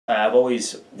I've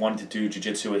always wanted to do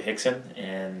jiu-jitsu with Rickson,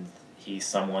 and he's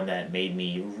someone that made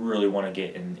me really want to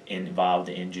get involved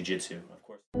in jiu-jitsu, of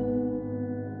course.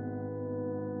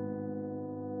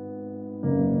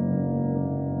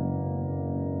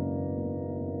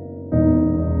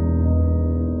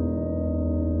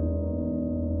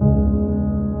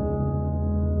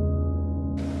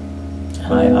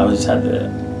 And I always had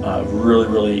a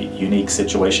really unique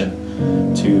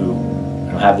situation to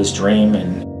have this dream,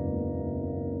 and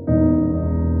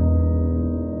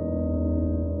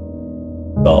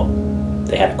well,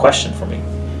 they had a question for me,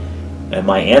 and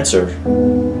my answer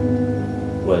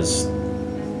was,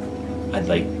 I'd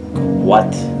like,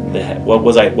 what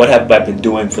have I been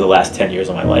doing for the last 10 years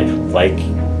of my life? Like,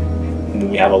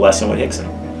 we have a lesson with Rickson,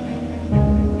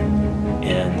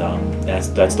 and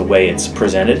that's the way it's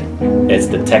presented. It's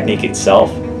the technique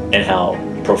itself, and how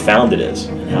profound it is,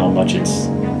 and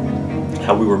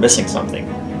how we were missing something.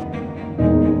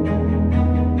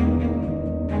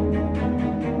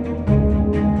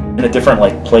 In a different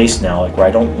place now, where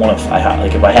I don't want to.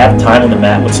 If I have time on the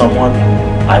mat with someone,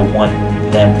 I want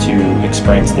them to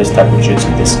experience this type of jiu-jitsu,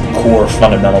 this core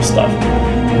fundamental stuff.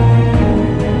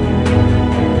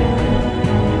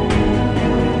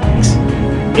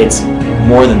 It's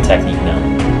more than technique now.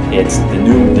 It's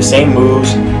the same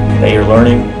moves that you're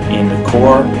learning in the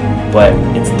core, but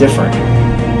it's different,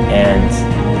 and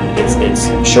it's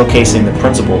showcasing the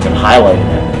principles and highlighting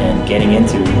them and getting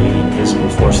into the invisible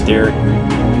force theory.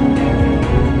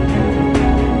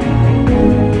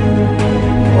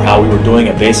 How we were doing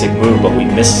a basic move, but we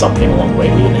missed something along the way.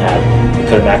 We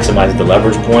could have maximized the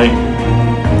leverage point.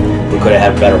 We could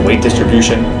have had better weight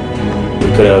distribution. We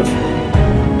could have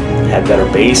had better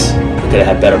base. We could have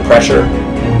had better pressure,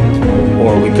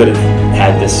 or we could have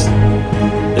had this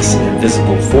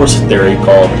invisible force theory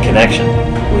called connection,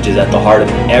 which is at the heart of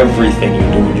everything you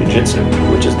do in jiu-jitsu,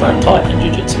 which is not taught in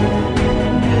jiu-jitsu.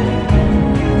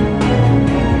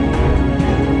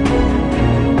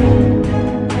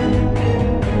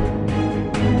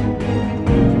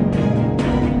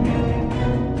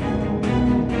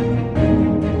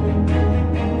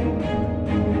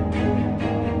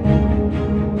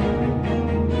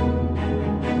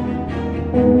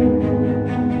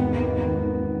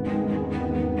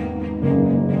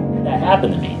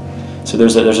 Happened to me. So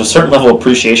there's a certain level of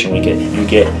appreciation we get. You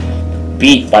get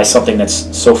beat by something that's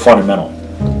so fundamental.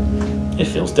 It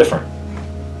feels different.